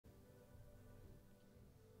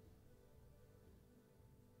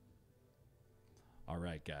All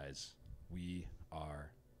right, guys, we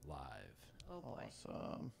are live. Oh boy.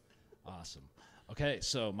 Awesome. Okay,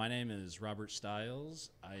 so my name is Robert Stiles.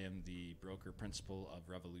 I am the broker principal of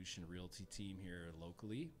Revolution Realty team here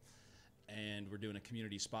locally. And we're doing a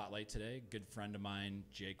community spotlight today. Good friend of mine,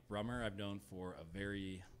 Jake Brummer, I've known for a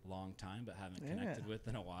very long time, but haven't connected with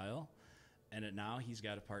in a while. And now he's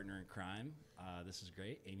got a partner in crime. This is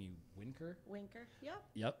great. Amy Winker. Winker. Yep.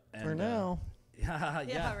 Yep. And, for now.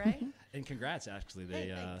 Yeah, right? And congrats, actually.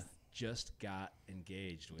 They thanks. just got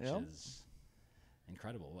engaged, which is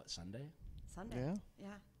incredible. What, Sunday? Sunday. Yeah.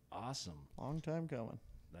 Awesome. Long time coming.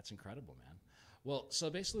 That's incredible, man. Well, so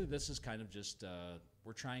basically this is kind of just,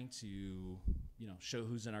 we're trying to, show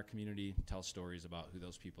who's in our community, tell stories about who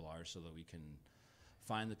those people are so that we can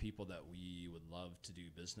find the people that we would love to do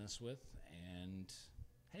business with. And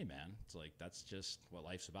hey, man, it's like that's just what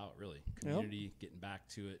life's about, really. Community, getting back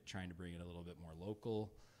to it, trying to bring it a little bit more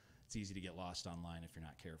local. It's easy to get lost online if you're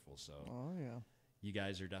not careful. So you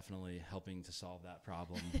guys are definitely helping to solve that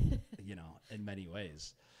problem, in many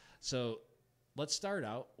ways. So let's start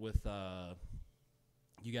out with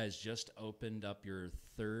you guys just opened up your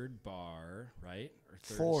third bar, right? Or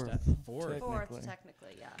Fourth. Fourth,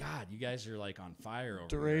 technically, yeah. God, you guys are like on fire over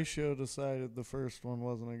Duratio decided the first one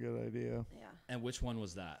wasn't a good idea. Yeah. And which one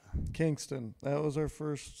was that? Kingston. That was our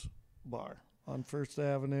first bar on First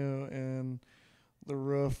Avenue, and the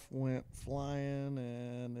roof went flying,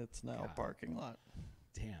 and it's now a parking lot.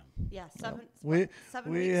 Damn. Yeah, seven We weeks had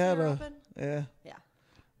we were a open? Yeah.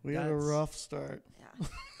 We had a rough start. Yeah.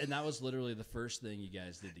 And that was literally the first thing you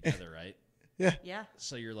guys did together, right? Yeah.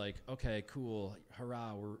 So you're like, okay, cool,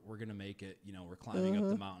 hurrah, we're gonna make it. We're climbing up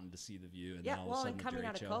the mountain to see the view, and then all of a sudden and coming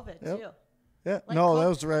out of COVID too. Yeah. Like No, that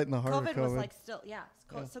was right in the heart of COVID COVID. was like still,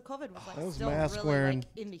 So COVID was like That was still mask really wearing.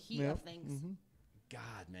 like in the heat of things. Mm-hmm.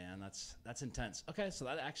 God, man, that's intense. Okay, so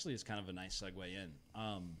that actually is kind of a nice segue in.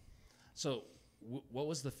 So what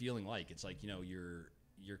was the feeling like? It's like you're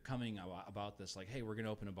coming about this like, hey, we're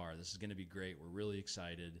gonna open a bar. This is gonna be great. We're really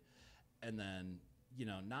excited. And then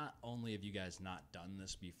not only have you guys not done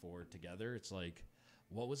this before together, it's like,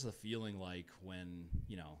 what was the feeling like when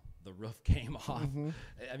the roof came off? Mm-hmm.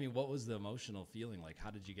 I mean, what was the emotional feeling like?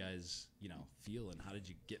 How did you guys feel, and how did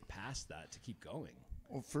you get past that to keep going?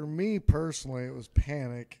 Well, for me personally, it was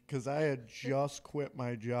panic because I had just quit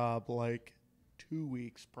my job like 2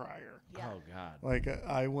 weeks prior. Yeah. Oh God. Like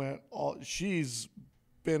I went she's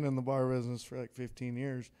been in the bar business for like 15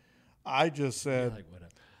 years. I just said, Like,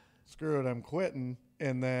 whatever. Screw it, I'm quitting.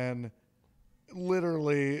 And then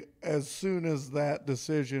literally as soon as that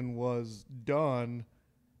decision was done,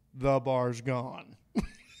 the bar's gone.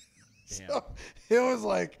 So it was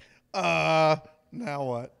like, now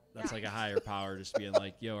what? That's like a higher power just being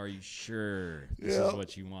like, yo, are you sure this is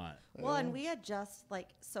what you want? Well, and we had just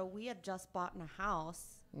bought in a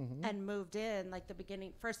house and moved in like the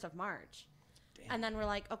beginning 1st of March. Damn. And then we're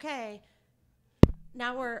like, okay,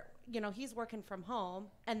 now we're, he's working from home,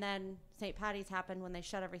 and then St. Patty's happened when they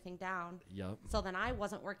shut everything down. Yep. So then I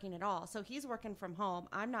wasn't working at all. So he's working from home.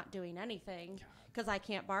 I'm not doing anything because I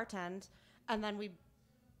can't bartend. And then we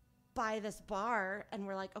buy this bar, and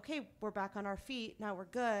we're like, okay, we're back on our feet. Now we're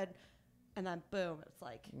good. And then boom, it's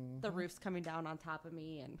like the roof's coming down on top of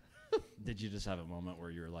me. And did you just have a moment where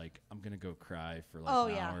you were like, I'm going to go cry for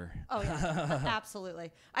like an hour? Oh, yeah.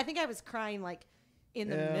 Absolutely. I think I was crying like in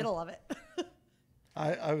the middle of it.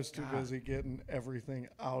 I was too busy getting everything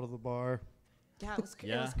out of the bar. Yeah, it was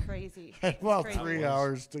crazy. I had about 3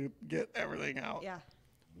 hours to get everything out. Yeah.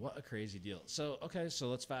 What a crazy deal. So, okay, so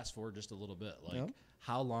let's fast forward just a little bit. Like,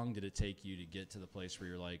 how long did it take you to get to the place where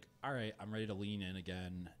you're like, all right, I'm ready to lean in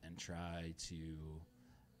again and try to,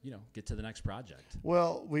 get to the next project?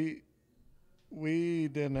 Well, we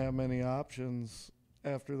didn't have many options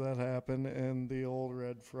after that happened, and the old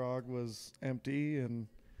Red Frog was empty, and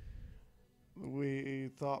we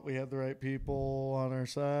thought we had the right people on our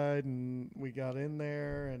side, and we got in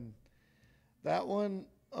there. And that one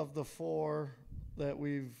of the 4 that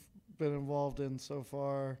we've been involved in so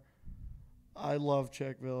far, I love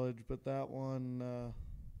Czech Village, but that one,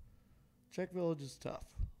 Czech Village is tough,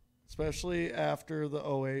 especially after the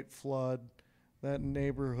 '08 flood. That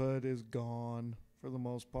neighborhood is gone for the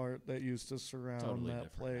most part that used to surround Totally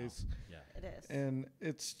that place. now. It is. And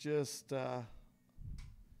it's just, well,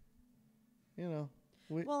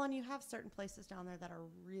 and you have certain places down there that are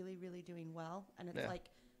really, really doing well. And it's like,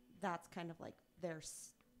 that's kind of like their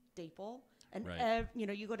staple. And,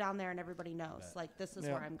 you go down there and everybody knows, like, this is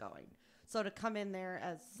where I'm going. So to come in there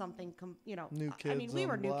as something, New I mean, kids we on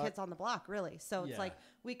were the new block. kids on the block, really. So it's Yeah. like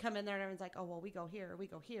we come in there and everyone's like, oh, well, we go here,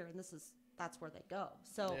 and that's where they go.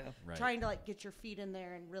 So Yeah. Right. trying to like get your feet in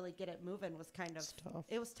there and really get it moving was kind of It's tough.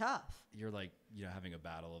 It was tough. You're like, having a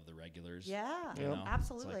battle of the regulars. Yeah, you know? It's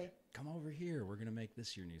absolutely. like, come over here. We're going to make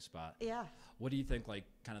this your new spot. Yeah. What do you think, like,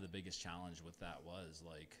 kind of the biggest challenge with that was?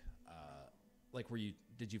 Like,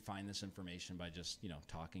 did you find this information by just,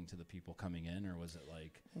 talking to the people coming in, or was it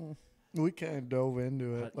like? We kind of dove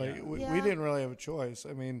into it. Like Yeah. we Yeah. didn't really have a choice.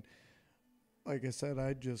 I mean, like I said,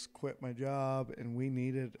 I just quit my job, and we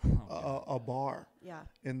needed a bar, Yeah.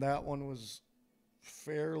 and that one was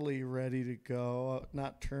fairly ready to go.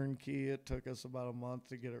 Not turnkey. It took us about a month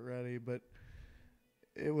to get it ready, but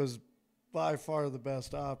it was by far the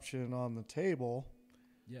best option on the table.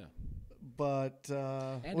 Yeah. But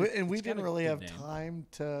And we it's got didn't a really good have name. time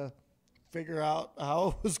to figure out how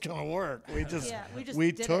it was going to work. We just Yeah, we just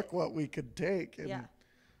we did took it. what we could take. And, Yeah.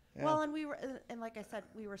 yeah. Well, and we were, and like I said,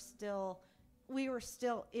 we were still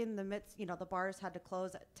in the midst. The bars had to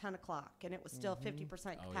close at 10 o'clock, and it was still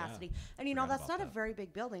 50% Oh, yeah. capacity. And Forgot that's about not a that. very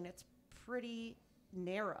big building. It's pretty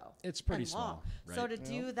narrow. It's pretty and small, long. right? So to Yep.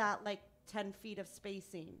 do that, like 10 feet of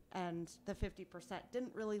spacing and the 50%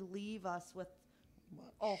 didn't really leave us with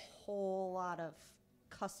a whole lot of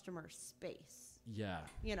customer space. Yeah.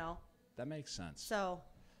 That makes sense. So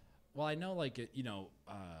Well, I know, like,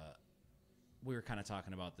 we were kind of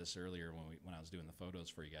talking about this earlier when I was doing the photos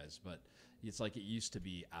for you guys, but it's like it used to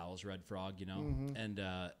be Al's Red Frog, and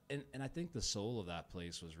I think the soul of that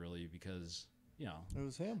place was really because, it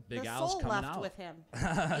was him. Big the Al's soul coming left out. with him.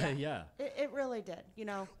 Yeah. It really did.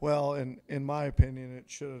 Well, in my opinion, it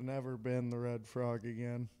should have never been the Red Frog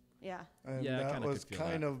again. Yeah. And Yeah, I that kinda was could feel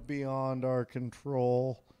kind that. of beyond our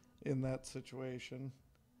control in that situation.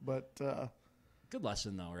 But Good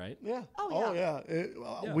lesson, though, right? yeah. Oh, yeah.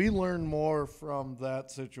 Yeah. We learned more from that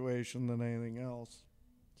situation than anything else.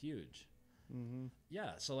 Huge. Mm-hmm.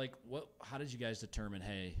 Yeah. So, like, how did you guys determine,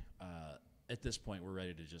 hey, at this point, we're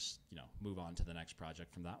ready to just, move on to the next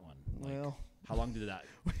project from that one? Like, Well, how long did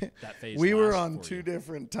that phase we were last on for two you?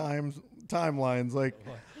 different timelines. Like,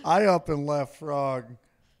 I up and left Frog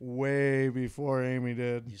way before Amy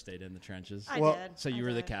did. You stayed in the trenches? I Well- did. So you I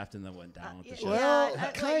were the did. captain that went down with the yeah. ship? Well,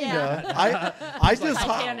 Yeah, kind yeah. of. I just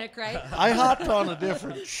Titanic, right? I hopped on a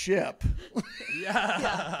different ship.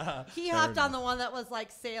 Yeah. He hopped on the one that was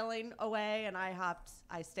like sailing away, and I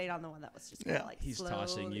stayed on the one that was just kinda, Yeah. like He's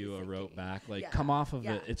tossing slowly you a rope sinking. back, like, Yeah. come off of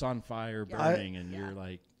Yeah. it. It's on fire, Yeah. burning, and Yeah. you're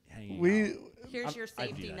like hanging We, out. Here's your I'd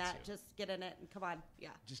do safety that net. too. Just get in it and come on. Yeah.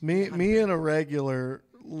 Just me get and a regular,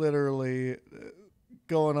 literally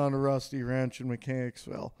going on a Rusty Ranch in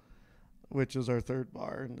Mechanicsville, which is our third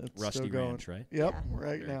bar, and it's Rusty still going. Ranch, right? Yep, Yeah.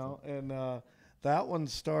 right Very now, and that one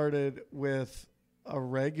started with a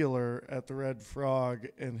regular at the Red Frog,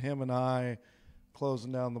 and him and I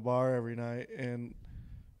closing down the bar every night, and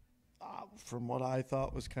from what I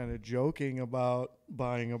thought was kind of joking about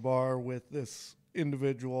buying a bar with this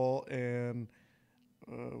individual, and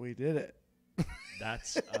we did it.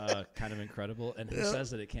 That's kind of incredible. And who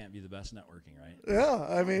says that it can't be the best networking, right? Yeah,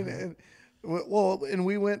 I mean, and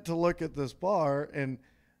we went to look at this bar, and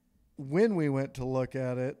when we went to look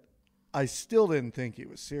at it, I still didn't think he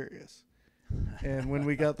was serious. And when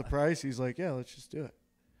we got the price, he's like, "Yeah, let's just do it."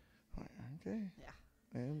 I'm like, okay. Yeah.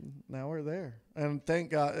 And now we're there. And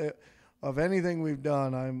thank God, of anything we've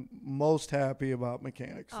done, I'm most happy about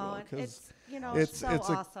Mechanicsville Oh, and because it's so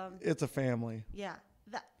awesome. it's a family. Yeah.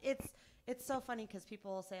 It's so funny because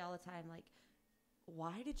people will say all the time, like,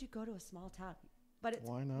 why did you go to a small town? But it's,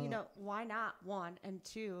 Why not? why not? One, and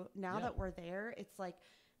two, now Yeah. that we're there, it's like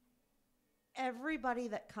everybody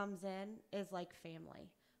that comes in is like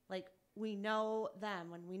family. Like, we know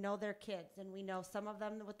them and we know their kids, and we know some of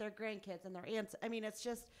them with their grandkids and their aunts. I mean, it's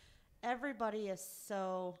just, everybody is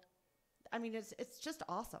so, I mean, it's just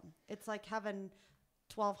awesome. It's like having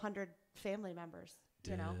 1,200 family members.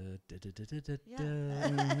 Yeah.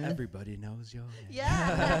 Everybody knows your name.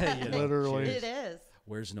 Yeah. You know, Literally. It is.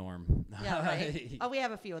 Where's Norm? Yeah, right. Oh, we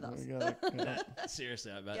have a few of those. We gotta-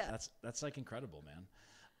 Seriously, I bet Yeah. that's like incredible,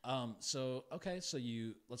 man. So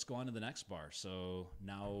let's go on to the next bar. So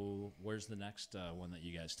now, where's the next one that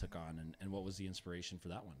you guys took on, and what was the inspiration for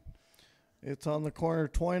that one? It's on the corner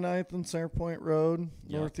of 29th and Center Point Road,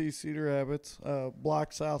 Yep. northeast Cedar Rapids,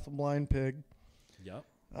 block south of Blind Pig. Yep.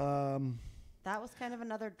 That was kind of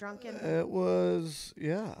another drunken. It was,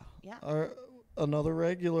 yeah. Yeah. Another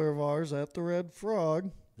regular of ours at the Red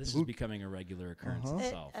Frog. This is becoming a regular occurrence Uh-huh.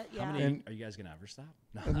 itself. How yeah. many And- are you guys gonna ever stop?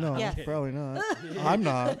 No, Yes. probably not. I'm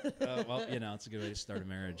not. Well, it's a good way to start a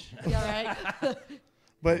marriage. Yeah, right.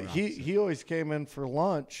 But We're he always came in for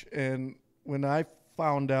lunch, and when I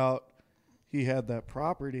found out he had that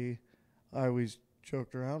property, I always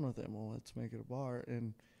joked around with him, well, let's make it a bar.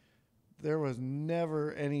 And there was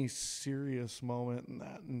never any serious moment in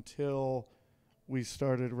that until we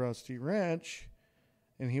started Rusty Ranch.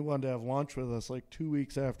 And he wanted to have lunch with us like 2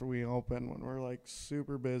 weeks after we opened when we're like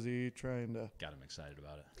super busy trying to. Got him excited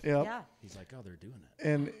about it. Yep. Yeah. He's like, oh, they're doing it.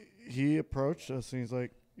 And he approached us and he's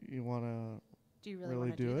like, you want to Do you really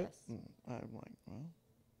want to do it? this? And I'm like, well,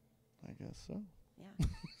 I guess so. Yeah.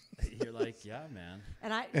 You're like, yeah, man.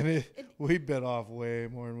 And We bit off way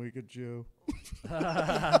more than we could chew.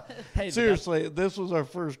 Hey, Seriously, this was our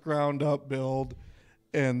first ground up build,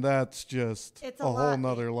 and that's just it's a whole lot-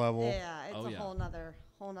 nother level. Yeah, it's Oh, a yeah. whole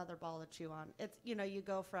nother ball to chew on. It's, you know, you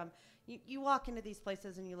go from, you walk into these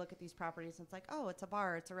places and you look at these properties and it's like, oh, it's a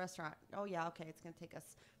bar, it's a restaurant. Oh yeah, okay, it's going to take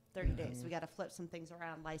us 30 days. We got to flip some things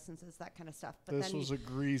around, licenses, that kind of stuff. But This then was a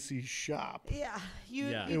greasy shop. yeah,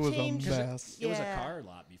 Yeah. you It was a change, mess. It was a Yeah. car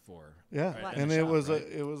lot before. Yeah, Right, and in the it shop, was right?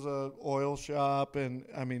 it was a oil shop, and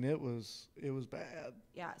I mean it was bad.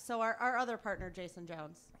 Yeah. So our other partner, Jason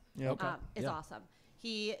Jones, Yep. Okay. is Yeah. awesome.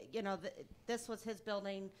 He, you know, this was his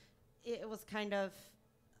building. It was kind of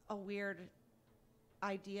a weird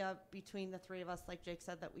idea between the three of us, like Jake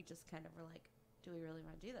said, that we just kind of were like, do we really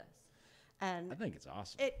want to do this? And I think it's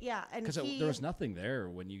awesome. and Because he, there was nothing there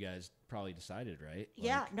when you guys probably decided, right?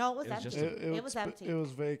 yeah, Like, no, it was it was empty. just It was empty. It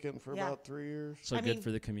was vacant for Yeah. about 3 years. so I good mean, for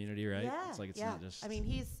the community, right? Yeah, It's like it's yeah. not just. I mean,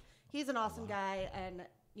 he's an awesome guy, and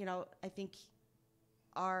you know, I think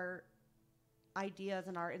our ideas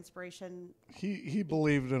and our inspiration, He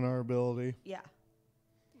believed in our ability yeah,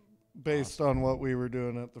 based on what we were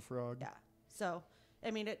doing at the Frog yeah. So,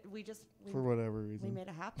 I mean, we for whatever we reason. made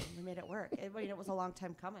it happen. We made it work. I mean, it was a long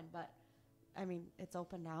time coming, but I mean, it's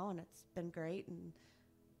open now, and it's been great.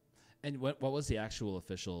 And what was the actual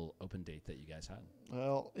official open date that you guys had?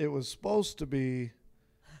 Well, it was supposed to be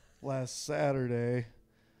last Saturday,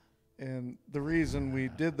 and the reason we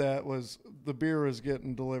did that was the beer was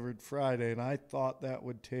getting delivered Friday, and I thought that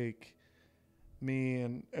would take me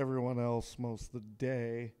and everyone else most of the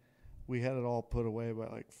day. We had it all put away by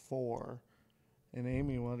like 4, and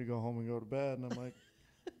Amy wanted to go home and go to bed, and I'm like,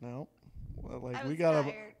 no, well, like I we was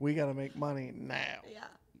gotta tired. make money now. Yeah,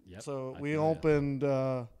 Yep. So I we feel ya. opened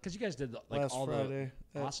Because you guys did like last all Friday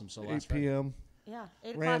the at awesome. So 8 last Friday. p.m. yeah. 8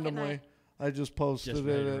 o'clock at randomly. night. I just posted Just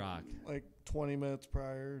ready it to at rock. like 20 minutes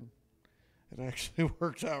prior. And it actually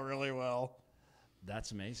worked out really well.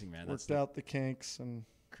 That's amazing, man. That's Worked the out the kinks, and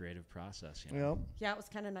creative process. You know? yep, Yeah, it was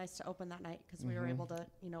kind of nice to open that night because we were able to,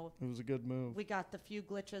 you know, it was a good move. we got the few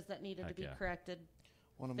glitches that needed to Heck be yeah. corrected.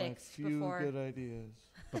 One of my fixed few before- good ideas.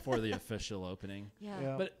 Before the official opening. Yeah.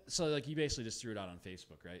 Yeah. But so like you basically just threw it out on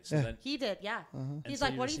Facebook, right? So Yeah. then He did, yeah. and He's so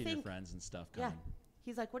like, you what just do you seen think? your friends and stuff Yeah. coming.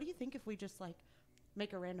 He's like, what do you think if we just like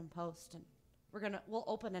make a random post and we'll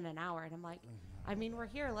open in an hour? And I'm like, I mean, we're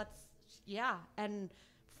here. Yeah. And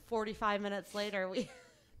 45 minutes later,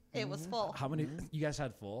 it was full. How many you guys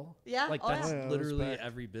had full? Yeah. Like Oh, that's yeah. Yeah, it was literally packed.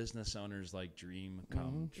 every business owner's like dream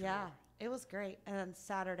come true. Yeah, it was great. And then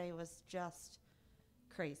Saturday was just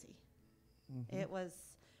crazy. It was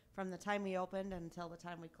from the time we opened until the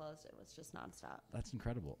time we closed, it was just nonstop, That's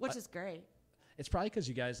incredible. which is great. It's probably because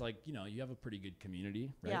you guys like, you know, you have a pretty good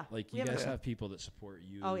community, right? Yeah, Like we you have guys a- have people that support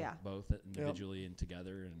you Oh, yeah. both individually and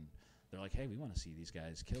together, and they're like, hey, we want to see these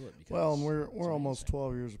guys kill it. Because Well, and it's we're almost amazing.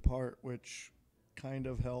 12 years apart, which kind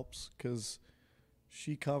of helps because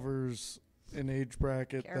she covers an age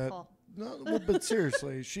bracket Careful. that. No, well, but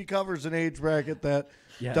seriously, she covers an age bracket that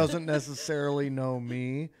Yeah. doesn't necessarily know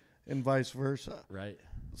me, and vice versa. Right.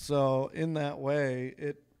 So in that way,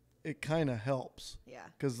 it kind of helps Yeah.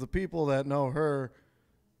 because the people that know her,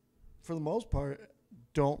 for the most part,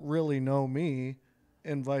 don't really know me,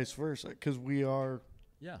 and vice versa because we are.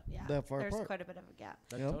 Yeah. Yeah. That far There's apart. quite a bit of a gap.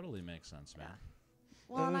 That Yep. totally makes sense, man.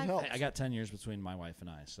 Well, And and it I, helps. Hey, I got 10 years between my wife and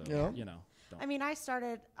I, so Yeah. you know. Don't, I mean, I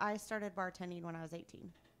started bartending when I was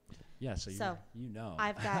 18. yeah, so, so you know.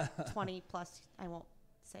 I've got 20 plus, I won't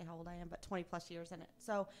say how old I am, but 20 plus years in it.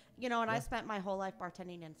 So, you know, and I Yeah. spent my whole life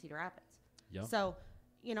bartending in Cedar Rapids. Yep. So,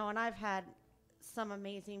 you know, and I've had some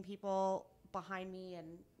amazing people behind me,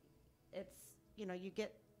 and it's, you know, you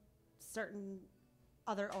get certain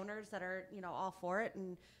other owners that are, you know, all for it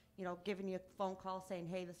and, you know, giving you a phone call saying,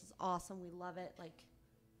 hey, this is awesome. We love it. Like,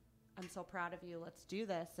 I'm so proud of you. Let's do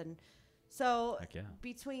this. And so Heck yeah.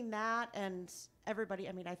 between that and everybody,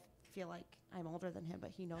 I mean, I feel like I'm older than him,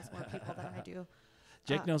 but he knows more people than I do.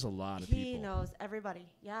 Jake knows a lot of people. He knows everybody.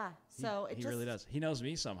 Yeah. So he it just really does. He knows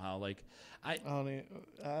me somehow. Like I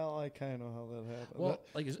I kind of know how that happened. well,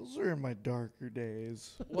 like those are in my darker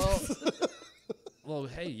days. well Well,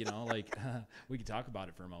 hey, like we could talk about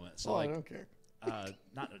it for a moment. So I like, don't care.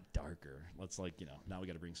 not darker. Let's now we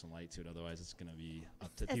got to bring some light to it. Otherwise, it's going to be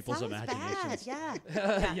up to It people's sounds imaginations. bad.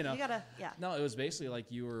 Yeah. You know. You gotta. Yeah. No, it was basically like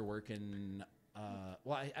you were working.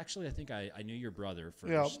 Well, I think I knew your brother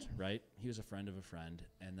Yep. first, right? He was a friend of a friend,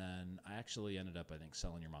 and then I actually ended up, I think,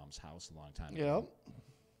 selling your mom's house a long time ago.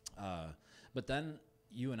 Yep. But then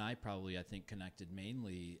you and I probably, I think, connected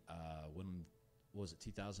mainly when was it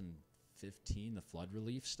 2015, the flood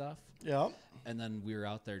relief stuff. Yep. And then we were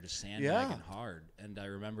out there just sandbagging hard. And I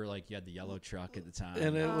remember like you had the yellow truck at the time.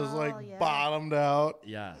 And it was like yeah. bottomed out.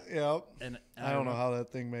 Yeah. Yep. And I don't know how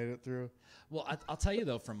that thing made it through. Well, I'll tell you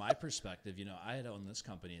though, from my perspective, I had owned this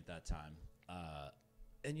company at that time,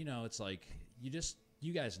 and it's like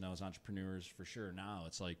you guys know as entrepreneurs for sure. Now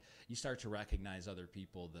it's like you start to recognize other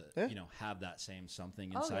people that have that same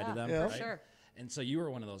something inside of them, Yeah. right? For sure. And so you were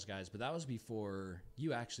one of those guys, but that was before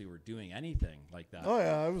you actually were doing anything like that. Oh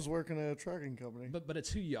yeah, I was working at a trucking company. But it's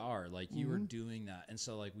who you are. Like you were doing that, and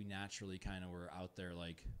so like we naturally kind of were out there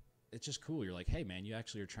like. It's just cool. You're like, hey, man, you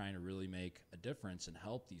actually are trying to really make a difference and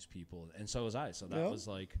help these people. And so was I. So that was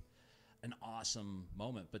like an awesome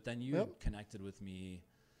moment. But then you connected with me,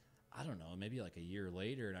 I don't know, maybe like a year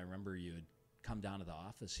later. And I remember you had come down to the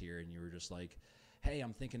office here and you were just like, hey,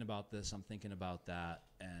 I'm thinking about this. I'm thinking about that.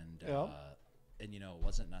 And, it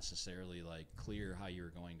wasn't necessarily like clear how you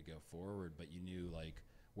were going to go forward, but you knew like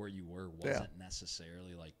where you were wasn't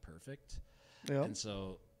necessarily like perfect. Yeah. And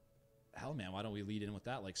so, hell, man, why don't we lead in with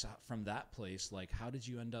that? Like, so from that place, like, how did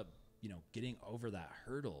you end up, getting over that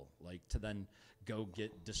hurdle, like, to then go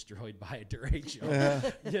get destroyed by a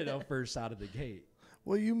derecho, first out of the gate?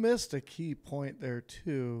 Well, you missed a key point there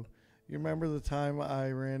too. You remember the time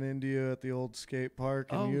I ran into you at the old skate park?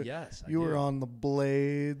 And yes, you were on the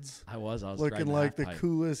blades. I was looking like the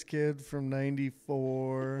coolest kid from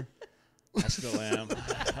 '94. I still am.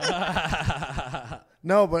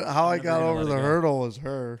 No, but how I got over the hurdle was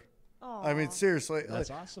her. Aww. I mean, seriously. That's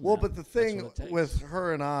awesome. Well, man. but the thing That's what it takes. with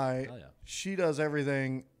her and I, Hell yeah. she does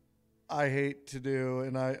everything I hate to do,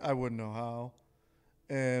 and I wouldn't know how,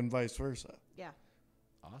 and vice versa. Yeah.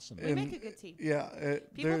 Awesome. We make a good team. Yeah.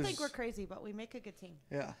 People think we're crazy, but we make a good team.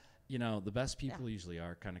 Yeah. The best people usually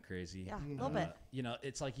are kind of crazy. Yeah, a little bit.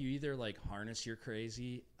 It's like you either like harness your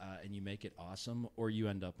crazy and you make it awesome, or you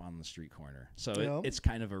end up on the street corner. So it's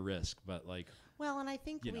kind of a risk, but like, well, and I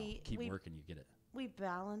think we keep working, you get it. We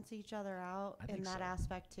balance each other out in that so.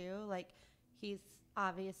 aspect too. Like he's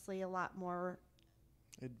obviously a lot more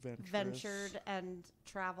ventured and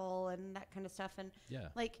travel and that kind of stuff. And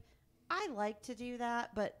like I like to do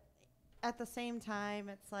that, but at the same time,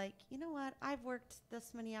 it's like, you know what? I've worked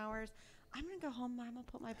this many hours. I'm going to go home. I'm going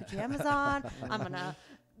to put my pajamas on. I'm going to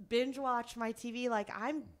binge watch my TV. Like,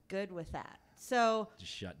 I'm good with that. So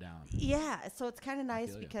just shut down. Yeah. So it's kind of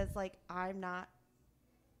nice because, like, I'm not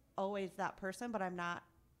always that person, but I'm not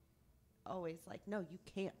always like, no, you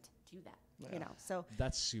can't do that. Yeah. So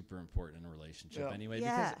that's super important in a relationship anyway,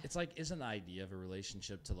 because it's like, isn't the idea of a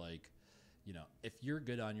relationship to like, if you're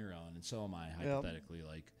good on your own, and so am I hypothetically,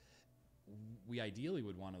 like, we ideally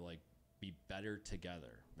would want to like be better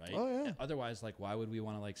together, right? Oh yeah. Otherwise, like, why would we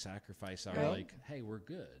want to like sacrifice our like, hey, we're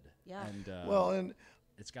good. Yeah. And and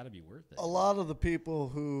it's got to be worth it. A lot of the people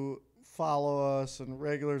who follow us and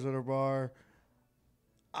regulars at our bar,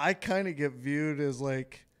 I kind of get viewed as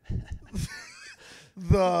like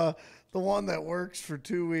the one that works for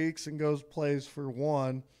 2 weeks and goes plays for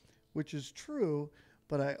one, which is true.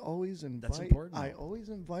 But I always invite. That's important. I always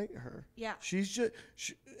invite her. Yeah.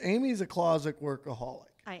 Amy's a closet workaholic.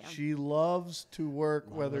 I am. She loves to work,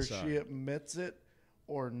 Love whether us she admits it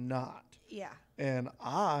or not. Yeah. And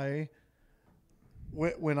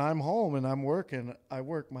when I'm home and I'm working, I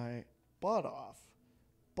work my butt off.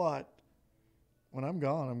 But when I'm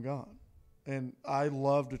gone, I'm gone. And I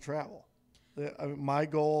love to travel. My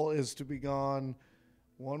goal is to be gone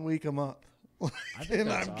 1 week a month.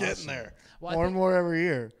 And I'm getting there. Well, more and more every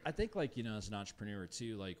year. I think, like, as an entrepreneur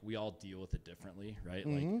too, like, we all deal with it differently, right?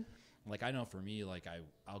 Mm-hmm. Like I know for me, like,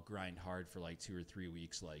 I'll grind hard for like 2 or 3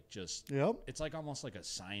 weeks, like, just it's like almost like a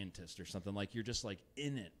scientist or something. Like, you're just like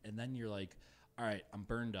in it, and then you're like, all right, I'm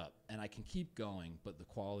burned up, and I can keep going, but the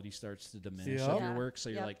quality starts to diminish of your work. So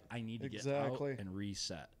you're like, I need to get out and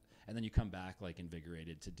reset, and then you come back like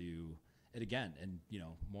invigorated to do it again, and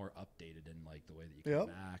more updated in like the way that you come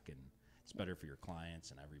back, and it's better for your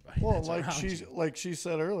clients and everybody. Well, like she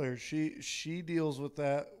said earlier, she deals with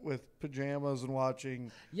that with pajamas and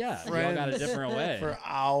watching. Yeah, we all got a different way for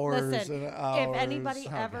hours Listen, and hours. if anybody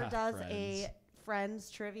ever does a Friends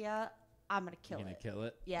trivia, I'm gonna kill it. You're gonna kill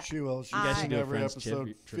it. Yeah, she will. She's guys should seen do a every Friends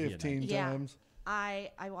episode trivia 15 night. times.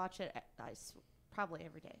 I watch it. probably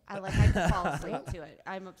every day. I could fall asleep to it.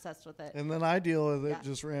 I'm obsessed with it. And then I deal with it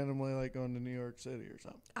just randomly, like going to New York City or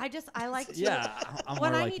something. I like to. Yeah, I'm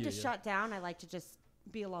when more I like need you, to shut down, I like to just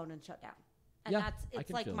be alone and shut down. And Yeah, I it's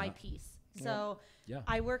can like feel my that. peace. Yeah. So Yeah.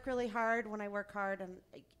 I work really hard. When I work hard, and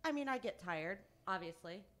I mean, I get tired,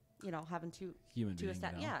 obviously, having to Human being,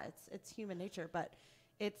 yeah, it's human nature, but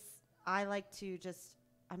I like to just,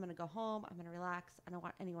 I'm going to go home. I'm going to relax. I don't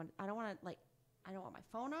want I don't want my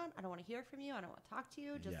phone on. I don't want to hear from you. I don't want to talk to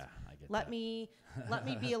you. Just I get let that. me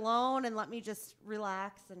be alone and let me just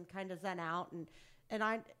relax and kind of zen out. And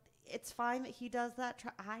it's fine that he does that.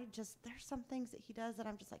 There's some things that he does that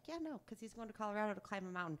I'm just like, yeah, no, because he's going to Colorado to climb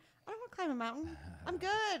a mountain. I don't want to climb a mountain. I'm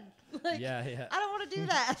good. Yeah. I don't want to do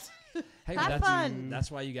that. Hey, Have fun. That's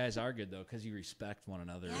why you guys are good, though, because you respect one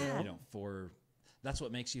another. Yeah. That's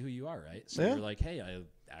what makes you who you are, right? So you're like, hey, I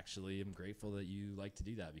actually am grateful that you like to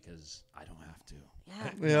do that because I don't have to.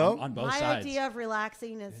 Yeah. On both My sides. idea of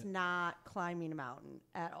relaxing is not climbing a mountain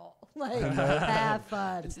at all. Like, have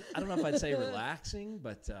fun. I don't know if I'd say relaxing,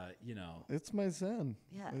 but It's my zen.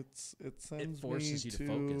 Yeah. It sends forces me you to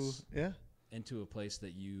focus. Yeah. into a place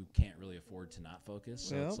that you can't really afford to not focus.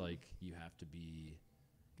 So it's like you have to be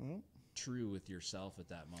true with yourself at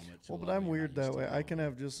that moment. Well, but I'm weird that way. I can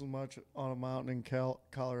have just as much on a mountain in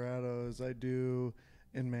Colorado as I do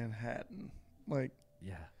in Manhattan. Like,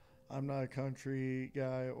 I'm not a country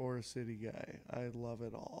guy or a city guy. I love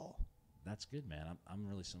it all. That's good, man. I'm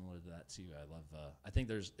really similar to that too. I love. I think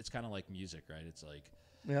it's kind of like music, right? It's like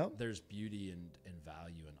there's beauty and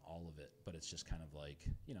value in all of it, but it's just kind of like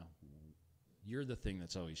you're the thing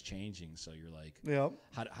that's always changing. So you're like,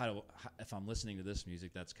 how if I'm listening to this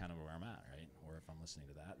music, that's kind of where I'm at, right? Or if I'm listening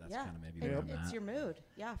to that, that's kind of maybe where I'm at. It's your mood.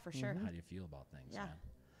 Yeah, for sure. How do you feel about things? Yeah. Man?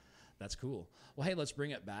 That's cool. Well, hey, let's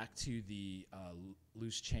bring it back to the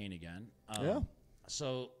loose chain again.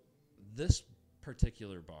 So this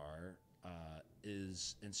particular bar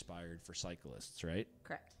is inspired for cyclists, right?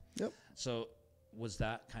 Correct. Yep. So was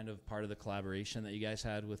that kind of part of the collaboration that you guys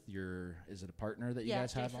had with is it a partner that you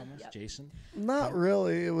guys have on this? Yep. Jason? Not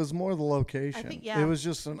really. It was more the location. I think, yeah. It was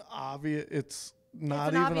just an obvious. It's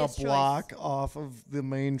not an even a obvious block choice. off of the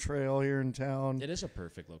main trail here in town. It is a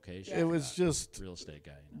perfect location. It was just real estate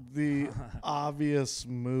guy, the obvious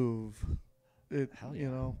move. Hell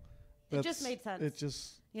yeah. It just made sense. It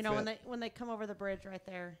just when they come over the bridge right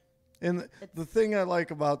there. And the thing I like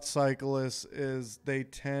about cyclists is they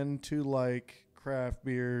tend to like craft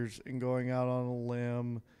beers and going out on a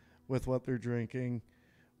limb with what they're drinking,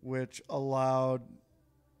 which allowed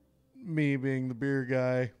me, being the beer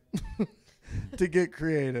guy, to get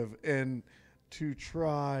creative and to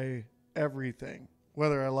try everything,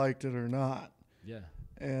 whether I liked it or not. Yeah.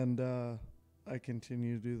 And I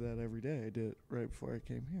continue to do that every day. I did it right before I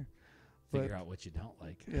came here. Figure out what you don't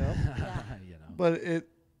like. Yeah. Yeah. But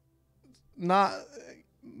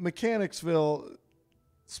Mechanicsville,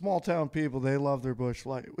 small town people, they love their Busch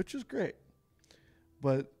Light, which is great.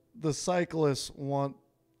 But the cyclists want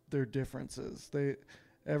their differences.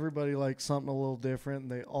 Everybody likes something a little different,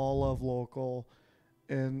 and they all love local.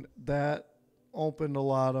 And that opened a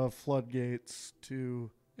lot of floodgates to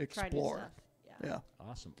Try new explore. stuff. Yeah.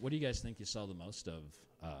 Awesome. What do you guys think you sell the most of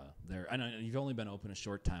there? I know you've only been open a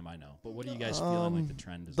short time, I know. But what are you guys feeling like the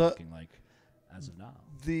trend is looking like as of now?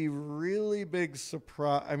 The really big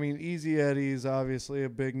surprise, Easy Eddie is obviously a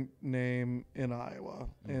big name in Iowa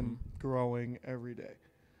and growing every day.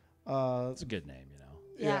 It's a good name,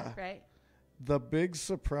 Yeah, right. The big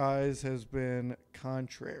surprise has been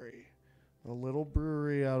Contrary, a little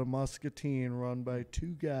brewery out of Muscatine run by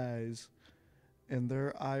two guys, and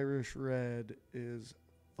their Irish Red is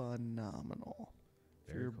phenomenal.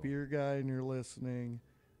 If you're a beer guy and you're listening,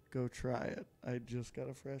 go try it. I just got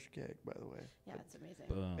a fresh keg, by the way. Yeah, it's amazing.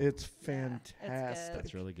 Boom. It's Yeah, fantastic. it's good.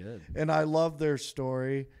 That's really good. And I love their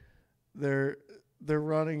story. They're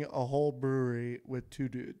running a whole brewery with two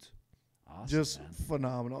dudes. Awesome, Just man.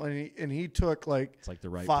 phenomenal. And he took like It's like the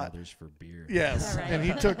Wright 5 brothers for beer. Yes. Yeah, right. And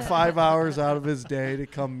he took 5 hours out of his day to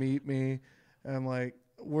come meet me. And I'm like,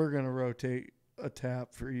 we're going to rotate a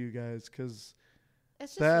tap for you guys because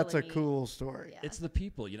It's just that's really a neat. cool story. Yeah. It's the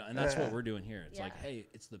people, and that's what Yeah. we're doing here. It's like, Yeah. hey,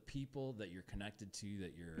 it's the people that you're connected to,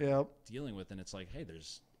 that you're Yep. dealing with, and it's like, hey,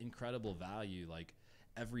 there's incredible value. Like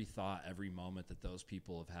every thought, every moment that those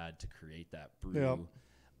people have had to create that brew, Yep.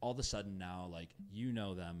 all of a sudden now, like, you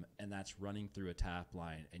know them, and that's running through a tap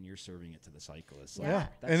line, and you're serving it to the cyclist. Like, Yeah.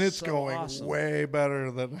 that's And it's so going awesome. way better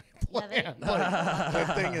than I Yeah, they- planned.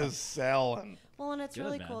 That thing is selling. Well, and it's Good,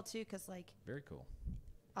 really man. cool too, because like Very cool.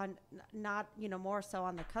 on not more so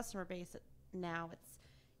on the customer base now, it's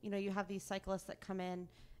you have these cyclists that come in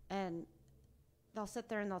and they'll sit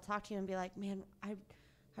there and they'll talk to you and be like, man, I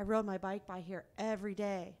rode my bike by here every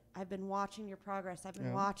day. I've been watching your progress. I've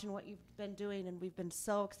been watching what you've been doing, and we've been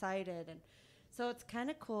so excited. And so it's kind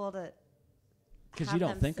of cool to, because you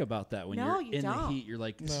don't think about that when you're in the heat. You're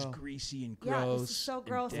like, this is No. greasy and yeah, gross. this is so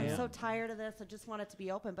gross. I'm damn. so tired of this. I just want it to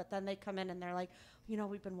be open. But then they come in and they're like, you know,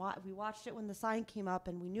 we watched it when the sign came up,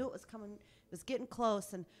 and we knew it was coming. It was getting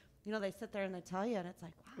close, and you know, they sit there and they tell you, and it's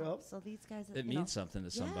like, wow. Yep. So these guys, It means something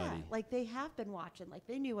to somebody. Yeah, like they have been watching. Like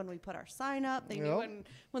they knew when we put our sign up. They knew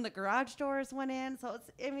when the garage doors went in. So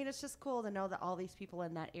it's just cool to know that all these people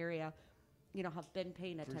in that area, you know, have been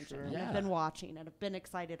paying attention sure. and have been watching and have been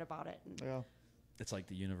excited about it. And It's like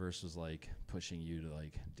the universe was like pushing you to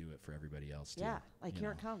like do it for everybody else too. yeah, like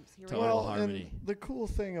here it comes. Here we Total go. Well, harmony. and the cool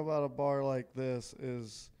thing about a bar like this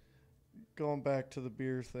is, going back to the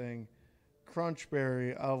beer thing,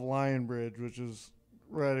 Crunchberry out of Lionbridge, which is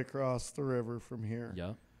right across the river from here.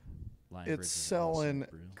 Yep. It's selling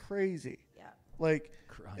crazy. Yeah. Like,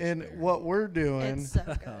 and Crunchberry. what we're doing, It's so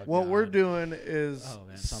good. what we're God. doing is Oh,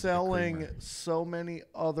 man, something selling creamer. so many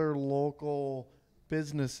other local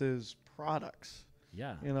businesses products.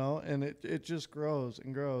 Yeah. You know, and it just grows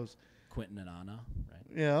and grows. Quentin and Anna, right?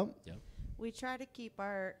 Yeah. Yep. We try to keep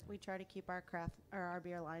our craft or our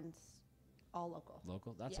beer lines all local.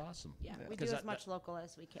 Local. That's Yeah. awesome. Yeah, we do 'Cause as that- much local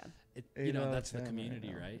as we can. It, 8 you know, out of that's the 10 community,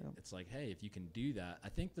 right now, right? yep. It's like, hey, if you can do that, I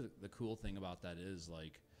think the cool thing about that is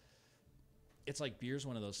like, it's like beer's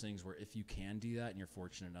one of those things where if you can do that and you're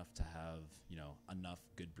fortunate enough to have, you know, enough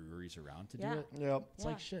good breweries around to do it, Yep. it's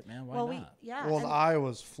like shit, man. Why well, not? Well, and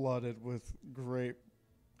Iowa's flooded with great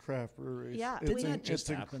craft breweries. Yeah, it's, we Didn't had- that just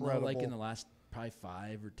happen though, incredible. like in the last probably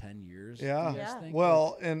 5 or 10 years? Yeah. Do you guys Yeah. think?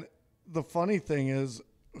 Well, and the funny thing is,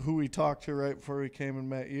 who we talked to right before we came and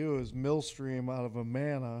met you is Millstream out of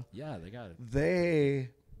Amana. Yeah, they got it.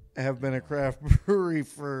 They have been a craft brewery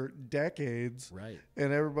for decades, Right.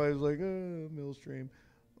 and everybody's like, oh, Millstream.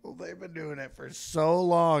 Well, they've been doing it for so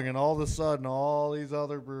long, and all of a sudden, all these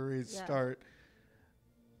other breweries Yeah. start.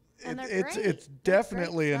 And they're It's great. it's They're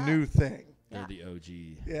definitely great a stuff. new thing. They're Yeah. the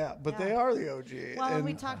OG. Yeah, but they Yeah. are the OG. Well, and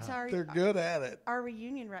we and talked to they're good at it. our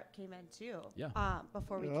reunion rep came in too. Yeah.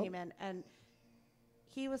 Before we Yep. came in, and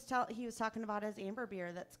he was talking about his amber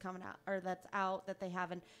beer that's coming out or that's out that they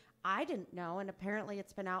have, and I didn't know, and apparently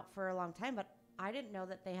it's been out for a long time, but I didn't know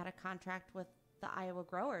that they had a contract with the Iowa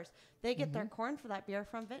growers. They get their corn for that beer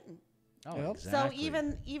from Vinton. Oh, Yep. exactly. So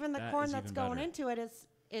even the That corn is that's even going better. into it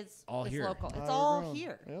is All here. local. It's Iowa all grown.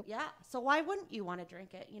 here. Yep. Yeah. So why wouldn't you want to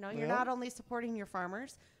drink it? You know, you're Yep. not only supporting your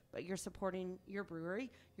farmers, but you're supporting your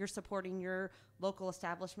brewery. You're supporting your local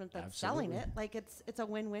establishment that's selling it. Absolutely. Like it's a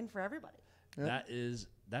win-win for everybody. Yep.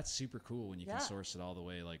 That's super cool when you Yeah. can source it all the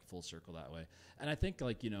way like full circle that way. And I think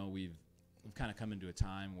like, you know, we've kind of come into a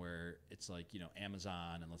time where it's like, you know,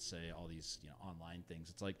 Amazon and let's say all these, you know, online things.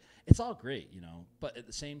 It's like it's all great, you know, but at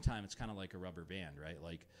the same time it's kind of like a rubber band, right?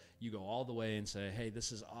 Like you go all the way and say, "Hey,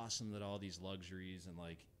 this is awesome that all these luxuries and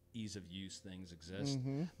like ease of use things exist."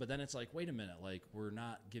 But then it's like, "Wait a minute, like we're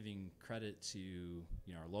not giving credit to, you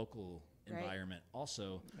know, our local Right. environment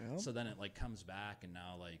also." Yep. So then it like comes back and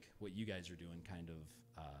now like what you guys are doing kind of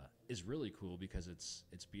is really cool because it's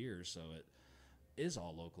beer, so it is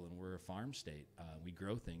all local and we're a farm state. We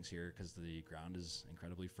grow things here because the ground is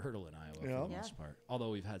incredibly fertile in Iowa for the Yeah. most part.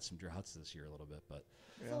 Although we've had some droughts this year a little bit, but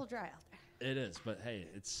It's a little dry out there. it is. But hey,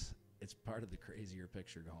 it's part of the crazier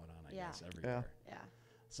picture going on, I Yeah. guess, everywhere. Yeah.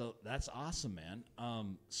 So that's awesome, man.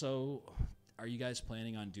 So are you guys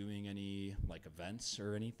planning on doing any like events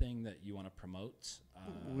or anything that you want to promote?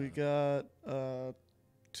 We got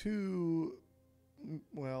 2.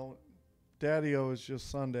 Well, Daddy-O is just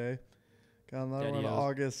Sunday. Got another one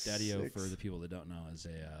August Daddy-O, 6th. for the people that don't know, is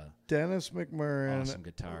a Dennis McMurrin, awesome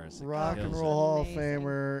guitarist. that Rock and kills it. Roll Hall of Amazing.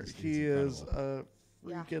 Famer. This dude's He is a incredible.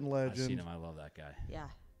 Yeah. freaking I've seen legend. him. I love that guy. Yeah.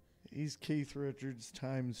 He's Keith Richards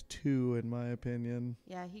times 2, in my opinion.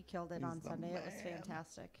 Yeah, he killed it He's on the Sunday. It was man.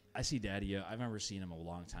 fantastic. I see Daddy-O. I remember seeing him a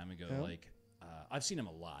long time ago. Yeah. Like, I've seen him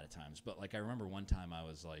a lot of times, but like I remember one time I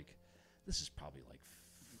was like, this is probably like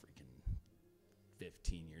freaking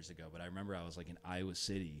 15 years ago. But I remember I was like in Iowa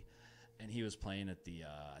City, and he was playing at the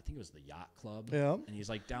I think it was the Yacht Club. Yeah. And he's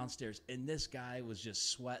like downstairs, and this guy was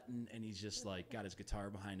just sweating, and he's just like got his guitar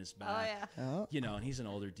behind his back. Oh yeah. Yeah. You know, and he's an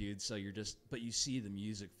older dude, so you're just, but you see the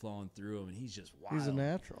music flowing through him, and he's just wild. He's a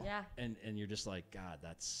natural. Yeah. And you're just like, God,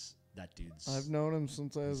 that dude's. I've known him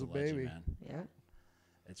since I was he's a legend, baby. man. Yeah.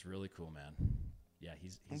 It's really cool, man. Yeah,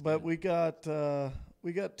 he's But good.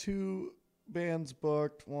 we got 2 bands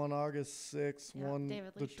booked. One August 6th, Yeah, one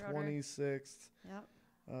David the Lee Schroeder. 26th.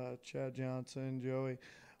 Yep. Chad Johnson, Joey.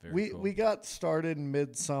 Very cool. We got started in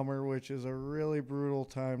midsummer, which is a really brutal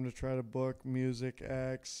time to try to book music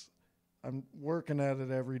acts. I'm working at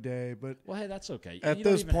it every day, but well, hey, that's okay. at You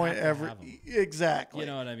don't this even point, have to have 'em. exactly. You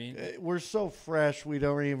know what I mean? We're so fresh, we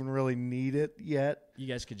don't even really need it yet. You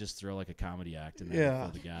guys could just throw like a comedy act in there to fill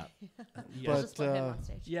the gap. You We'll guys- just put him on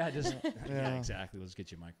stage. yeah, just yeah, Yeah. exactly. Let's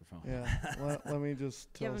get you a microphone. Yeah, let me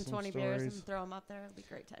just tell Give him some 20 beers stories. and throw him up there. It'll be a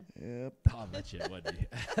great time. Yep. I'll bet you it would be.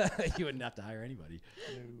 You wouldn't have to hire anybody.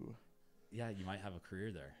 No. Yeah, you might have a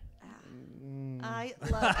career there. I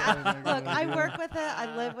look. I work with it.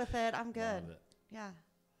 I live with it. I'm good. Love it. Yeah.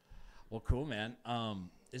 Well, cool, man.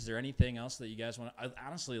 Is there anything else that you guys want to? I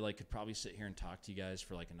honestly could probably sit here and talk to you guys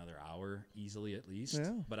for like another hour easily at least.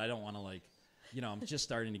 Yeah. But I don't want to I'm just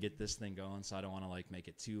starting to get this thing going, so I don't want to make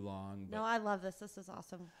it too long. But No, I love this. This is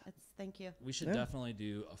awesome. Thank you. we should definitely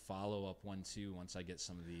do a follow-up one too once I get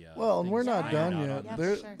some of the. Well, and we're things not ironed done out yet. on Yeah,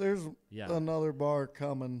 this. sure. There's Yeah. another bar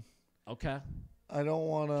coming. Okay. I don't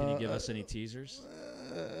want to. Can you give us any teasers?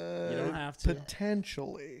 You don't have to.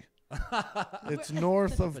 Potentially. It's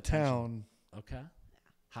north of town, Okay.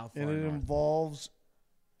 How far and it north? involves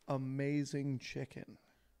amazing chicken.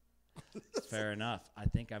 Fair enough. I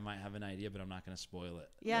think I might have an idea, but I'm not going to spoil it.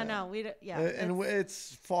 Yeah. No, we. Yeah. And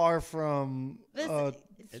it's far from This- a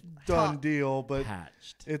it's done top. deal, but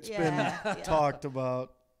Hatched. it's Yeah, been yeah. talked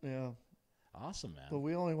about. Yeah, Awesome, but man.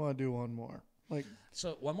 we only want to do one more.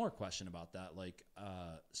 So one more question about that.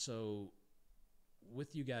 So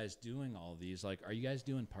with you guys doing all these, are you guys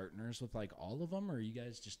doing partners with all of them, or are you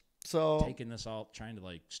guys just So taking this all, trying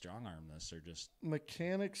to strong arm this, or just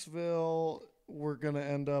Mechanicsville, we're gonna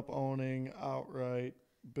end up owning outright,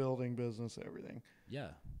 building business, everything.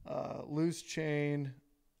 yeah. Loose Chain,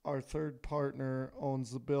 our third partner,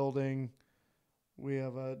 owns the building. We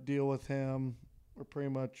have a deal with him. We're pretty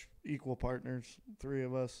much equal partners, three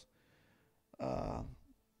of us.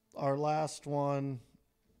 Our last one,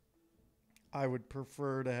 I would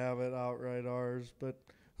prefer to have it outright ours, but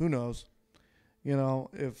who knows?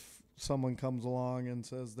 If someone comes along and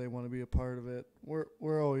says they want to be a part of it,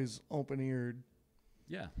 we're always open-eared.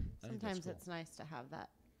 Yeah. I think that's Sometimes cool. it's nice to have that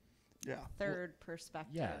Yeah. third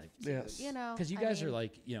perspective. Yeah. Yes. Because you I guys mean-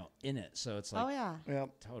 are in it, so it's Oh yeah. Yeah.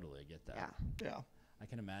 totally get that. Yeah. Yeah. I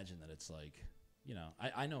can imagine that it's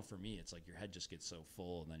I know for me, it's your head just gets so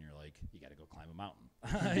full, and then you're you got to go climb a mountain,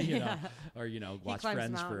 or He watch climbs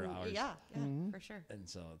Friends for mountain. hours. Yeah. Yeah. Mhm. For sure. And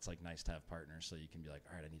so it's nice to have partners, so you can be all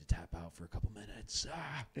right, I need to tap out for a couple minutes.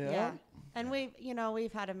 Yeah. And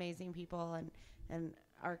we've had amazing people, and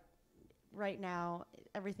our right now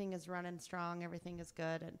everything is running strong, everything is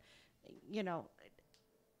good, and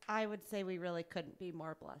I would say we really couldn't be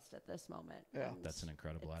more blessed at this moment. Yeah. And That's an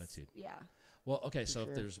incredible it's- attitude. Yeah. Well, okay, so sure.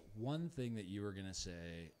 if there's one thing that you were gonna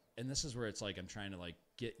say, and this is where it's I'm trying to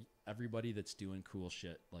get everybody that's doing cool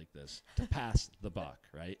shit like this to pass the buck,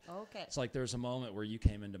 right? Okay. It's there's a moment where you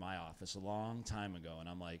came into my office a long time ago, and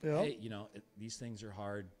I'm like, Yep. hey, these things are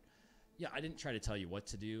hard. Yeah, I didn't try to tell you what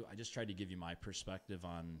to do. I just tried to give you my perspective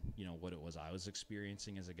on, what it was I was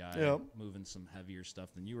experiencing as a guy, Yep. moving some heavier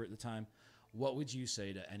stuff than you were at the time. What would you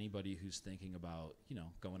say to anybody who's thinking about,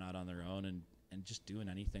 going out on their own and just doing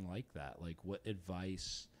anything like that? What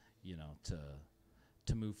advice,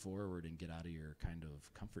 to move forward and get out of your kind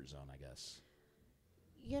of comfort zone, I guess?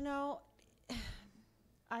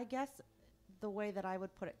 I guess the way that I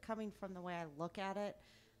would put it, coming from the way I look at it,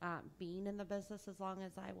 being in the business as long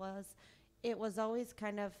as I was, it was always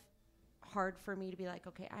kind of hard for me to be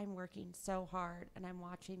okay, I'm working so hard and I'm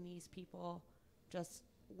watching these people just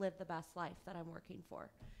live the best life that I'm working for.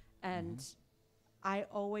 And I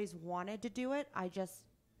always wanted to do it. I just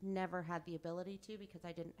never had the ability to, because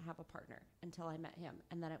I didn't have a partner until I met him.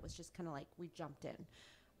 And then it was just kind of we jumped in.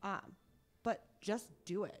 But just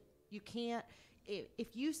do it. You can't,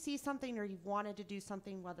 if you see something or you've wanted to do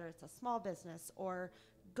something, whether it's a small business or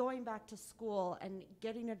going back to school and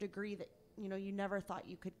getting a degree that, you never thought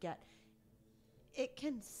you could get, it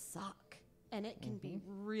can suck and it can be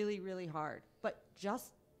really, really hard, but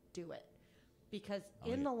just do it. Because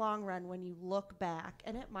in the long run, when you look back,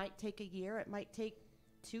 and it might take a year, it might take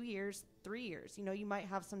 2 years, 3 years, you might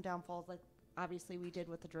have some downfalls, like obviously we did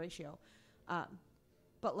with the ratio.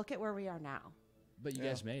 But look at where we are now. But you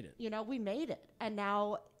guys made it. We made it. And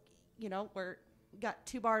now, we're got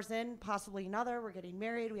 2 bars in, possibly another. We're getting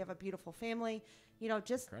married. We have a beautiful family.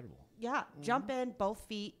 Just Incredible. yeah, jump in, both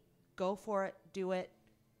feet, go for it, do it.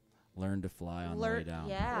 Learn to fly on the way down.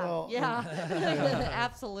 Yeah, Well, yeah,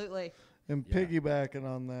 absolutely. And Yeah. piggybacking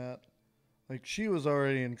on that, she was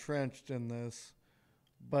already entrenched in this,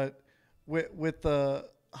 but with the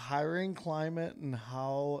hiring climate and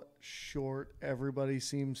how short everybody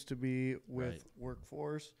seems to be with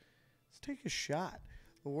workforce, let's take a shot.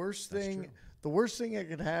 The worst thing that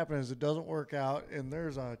could happen is it doesn't work out, and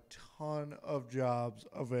there's a ton of jobs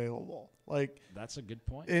available. Like, that's a good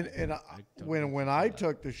point. And when I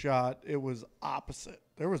took the shot, it was opposite.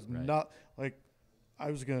 There was not like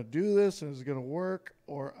I was going to do this and it was going to work,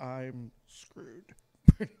 or I'm screwed.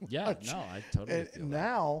 Yeah, no, I totally feel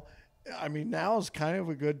now, I mean, now is kind of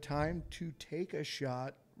a good time to take a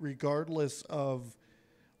shot, regardless of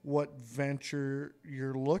what venture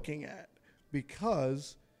you're looking at,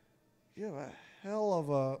 because you have a hell of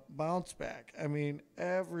a bounce back. I mean,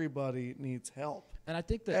 everybody needs help. And I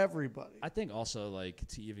think that everybody. I think also, like,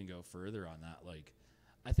 to even go further on that, like,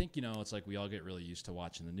 I think, you know, it's like we all get really used to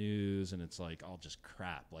watching the news, and it's like all just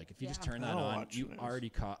crap. Like, if you just turn that on, you already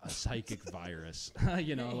caught a psychic virus,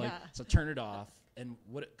 you know, like, so turn it off. And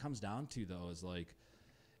what it comes down to, though, is like,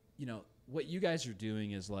 you know, what you guys are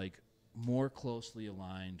doing is like more closely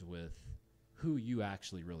aligned with who you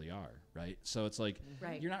actually really are, right? So it's like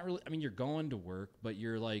you're not really, I mean, you're going to work, but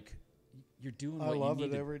you're like, you're doing what you need. I love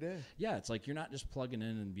it every day. Yeah, it's like you're not just plugging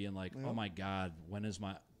in and being like, oh my God, when is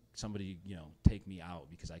somebody, you know, take me out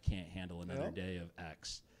because I can't handle another day of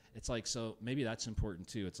X. It's like, so maybe that's important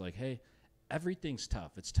too. It's like, hey, everything's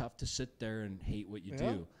tough. It's tough to sit there and hate what you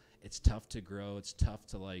do. It's tough to grow. It's tough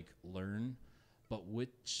to like learn. But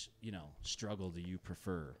which, you know, struggle do you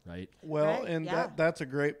prefer, right? Well, and that's a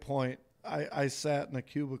great point. I sat in a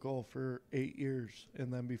cubicle for 8 years,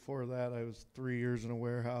 and then before that I was 3 years in a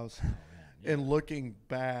warehouse. Oh, man, and looking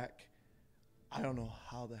back, I don't know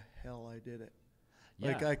how the hell I did it.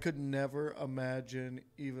 Like, I could never imagine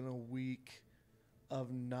even a week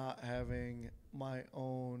of not having my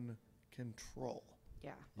own control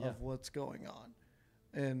of what's going on.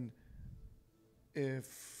 And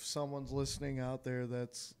if someone's listening out there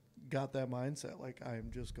that's got that mindset, like, I'm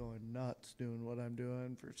just going nuts doing what I'm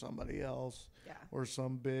doing for somebody else or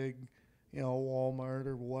some big, you know, Walmart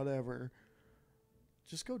or whatever,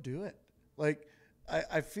 just go do it. Like,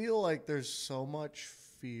 I feel like there's so much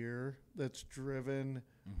fear that's driven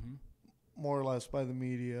more or less by the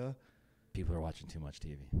media. People are watching too much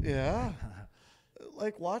TV. Yeah.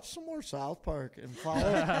 Like, watch some more South Park and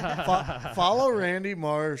follow Randy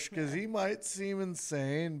Marsh, because he might seem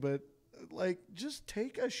insane, but like, just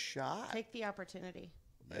take a shot. Take the opportunity.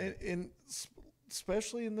 And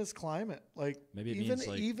especially in this climate, like, maybe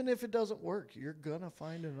even if it doesn't work, you're gonna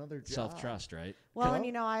find another job. Self-trust, right? Well, and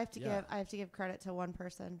you know, I have to give credit to one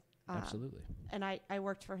person. Absolutely. And I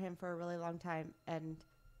worked for him for a really long time, and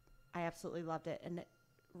I absolutely loved it. And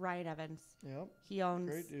Ryan Evans. Yep. He owns.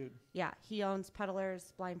 Great dude. Yeah, he owns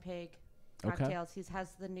Peddlers, Blind Pig, Cocktails. He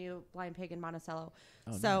has the new Blind Pig in Monticello.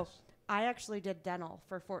 Oh, so nice. I actually did dental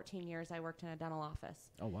for 14 years. I worked in a dental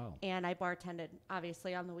office. Oh, wow. And I bartended,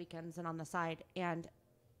 obviously, on the weekends and on the side. And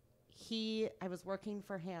I was working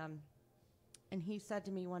for him, and he said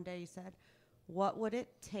to me one day, he said, what would it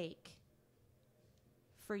take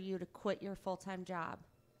for you to quit your full-time job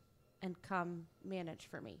and come manage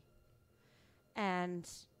for me? And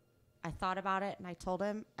I thought about it, and I told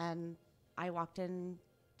him, and I walked in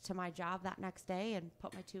to my job that next day and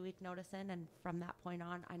put my 2-week notice in, and from that point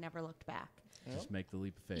on, I never looked back. Just make the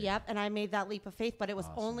leap of faith. Yep, and I made that leap of faith, but it was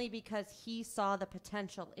only because he saw the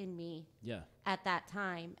potential in me at that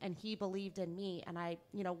time, and he believed in me, and I,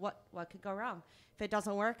 you know, what could go wrong? If it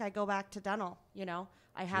doesn't work, I go back to dental, you know.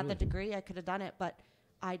 I had the degree, I could have done it, but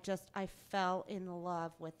I fell in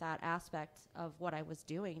love with that aspect of what I was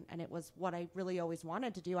doing, and it was what I really always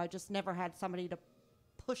wanted to do. I just never had somebody to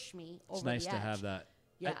push me over the edge. It's nice to have that.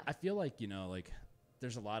 Yeah. I feel like, you know, like,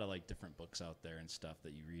 there's a lot of like different books out there and stuff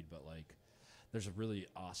that you read, but like, there's a really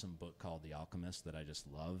awesome book called The Alchemist that I just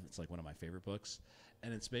love. It's like one of my favorite books,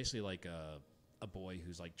 and it's basically like a boy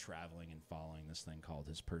who's like traveling and following this thing called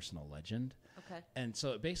his personal legend. Okay. And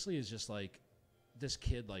so it basically is just like this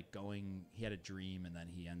kid like he had a dream, and then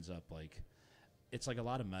he ends up like, it's like a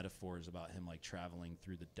lot of metaphors about him like traveling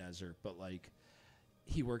through the desert, but like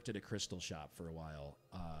he worked at a crystal shop for a while.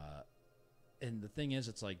 And the thing is,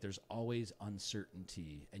 it's like there's always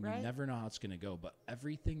uncertainty, and you never know how it's going to go. But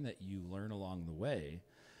everything that you learn along the way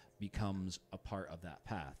becomes a part of that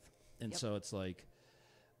path. And so it's like,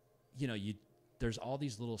 you know, there's all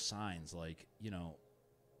these little signs, like, you know,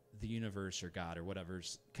 the universe or God or whatever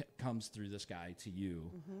comes through this guy to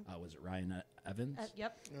you. Was it Ryan Evans?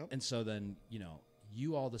 Yep. And so then, you know,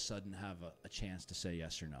 you all of a sudden have a chance to say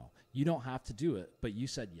yes or no. You don't have to do it, but you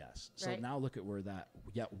said yes. So now look at where that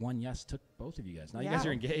one yes took both of you guys. Now you guys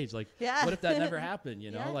are engaged. Like, Yeah. what if that never happened?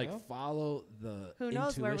 You know, Yeah. like follow the Who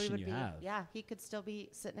knows where we intuition would you be? have. Yeah, he could still be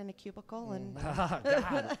sitting in a cubicle, and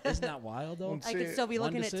God, isn't that wild though? Well, I could still be one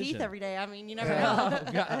looking at teeth decision. every day. I mean, you never Oh,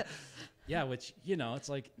 know. God. Yeah, which, you know, it's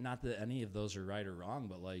like not that any of those are right or wrong,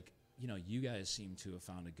 but like, you know, you guys seem to have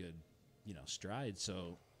found a good, you know, stride.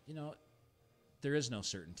 So, you know, there is no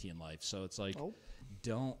certainty in life. So it's like,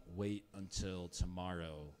 don't wait until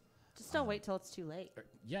tomorrow. Just don't wait till it's too late.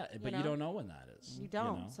 Yeah, but know? you don't know when that is. You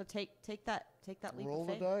don't. know? So take that leap Roll of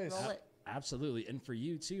the faith. dice. Roll it. Absolutely. And for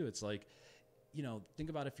you too, it's like, you know, think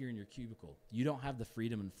about if you're in your cubicle. You don't have the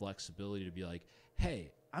freedom and flexibility to be like,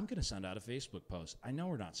 hey, I'm going to send out a Facebook post. I know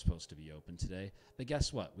we're not supposed to be open today, but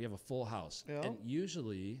guess what? We have a full house. Yeah. And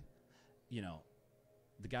usually, you know,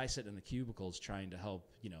 the guy sitting in the cubicle is trying to help,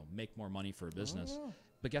 you know, make more money for a business. Oh, yeah.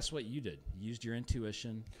 But guess what you did? You used your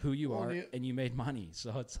intuition, who you are, and you made money.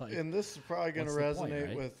 So it's like, And this is probably going to what's the resonate point,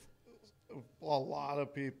 right? with a lot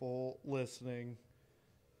of people listening.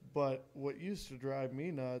 But what used to drive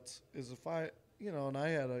me nuts is if I, you know, and I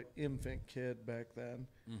had an infant kid back then,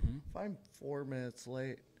 if I'm 4 minutes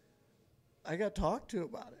late, I got talked to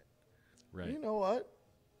about it. right, You know what?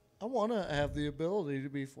 I want to have the ability to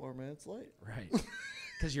be 4 minutes late. right.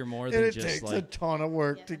 Because you're more And than it just takes a like, ton of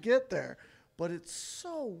work Yeah. to get there. But it's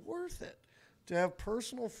so worth it to have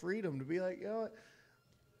personal freedom to be like, you know what?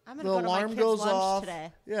 I'm The gonna go to my alarm kid's goes lunch off.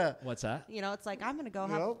 today. Yeah. what's that? You know, it's like I'm gonna go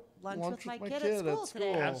have Yep. lunch with my kid kid at school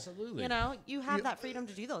today. Absolutely. You know, you have You- that freedom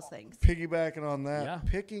to do those things. Piggybacking on that, Yeah.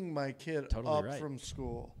 picking my kid Totally up right. from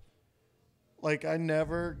school. Like, I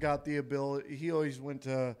never got the ability. He always went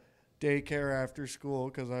to daycare after school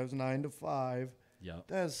because I was 9 to 5. Yep.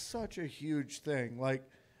 That is such a huge thing. Like,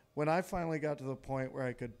 when I finally got to the point where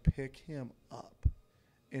I could pick him up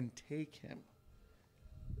and take him,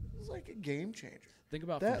 it was like a game changer. Think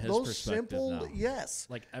about That from his those perspective simple, now. yes,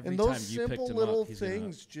 Like every and time those you picked simple him little up, he's gonna,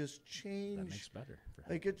 things just that change. makes better for him.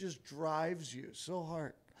 Like, it just drives you so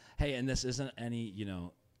hard. Hey, and this isn't any, you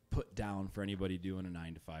know, put down for anybody doing a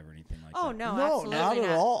 9 to 5 or anything like Oh that. no, No, absolutely not at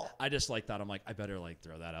all. I just like thought I'm like I better like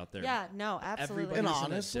throw that out there. Yeah, no, absolutely. And Everybody's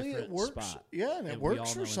in a honestly, it different works. spot. Yeah, and it we all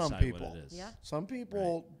works know for some inside people. What it is. Yeah. Some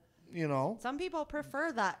people, you know, Some people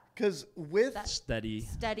prefer that because with Steady.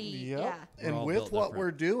 steady. yep, Yeah. We're and all with built what different.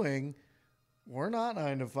 we're doing, we're not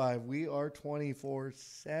 9 to 5. We are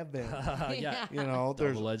 24/7. Yeah. You know,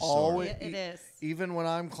 there's Double-edged sword. always It is. even when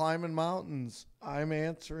I'm climbing mountains, I'm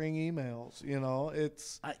answering emails. You know,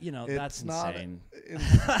 it's You know, it's that's not insane.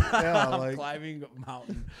 yeah, I'm like climbing a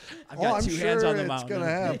mountain. I've Oh, got I'm 2 hands on sure the it's mountain. gonna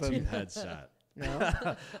and happen. Bluetooth headset. you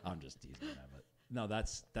know, I'm just teasing that, but no,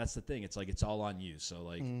 that's the thing. It's like it's all on you. So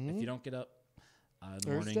like if you don't get up in the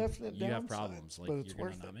There's morning, definite you have downsides, problems. Like but it's you're gonna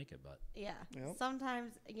worth not it. make it. But Yeah. Yep.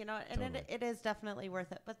 Sometimes, you know, and Totally. it is definitely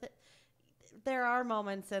worth it. But there are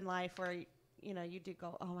moments in life where, you know, you do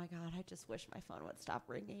go, oh my God, I just wish my phone would stop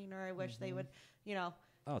ringing, or I wish they would, you know.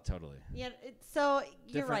 oh, totally. Yeah. So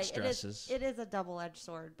you're Different right. stresses. It is a double-edged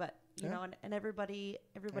sword, but you Yeah. know, and everybody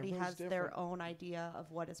Everybody's has their different. own idea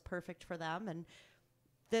of what is perfect for them, and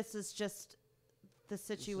this is just the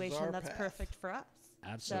situation our that's path. perfect for us.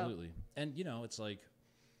 Absolutely. And, you know, it's like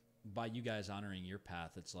by you guys honoring your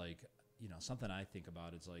path, it's like, you know, something I think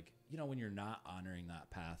about is like, you know, when you're not honoring that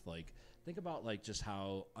path, like think about like just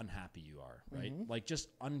how unhappy you are, right? Like just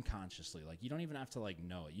unconsciously, like you don't even have to like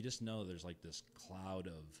know it. You just know there's like this cloud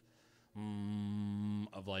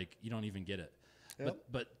of like, you don't even get it. Yep.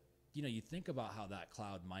 But, you know, you think about how that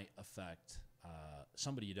cloud might affect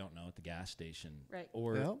somebody you don't know at the gas station, Right.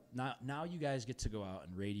 Or Yep. now you guys get to go out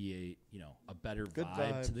and radiate, you know, a better Good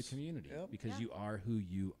vibe to the vibes. community Yep. because Yeah. you are who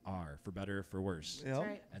you are, for better or for worse. Yep. That's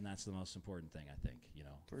right. And that's the most important thing, I think, you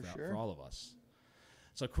know, For for sure. all of us.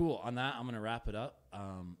 So cool. On that, I'm going to wrap it up.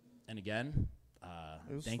 And again,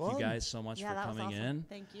 It was thank fun. you guys so much Yeah, for that was coming awesome. in.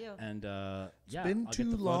 Thank you. And It's yeah, been I'll too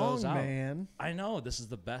get the photos long, out. man. I know this is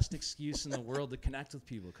the best excuse in the world to connect with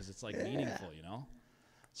people because it's like meaningful, you know.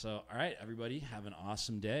 So, all right, everybody, have an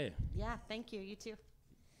awesome day. Yeah. Thank you. You too.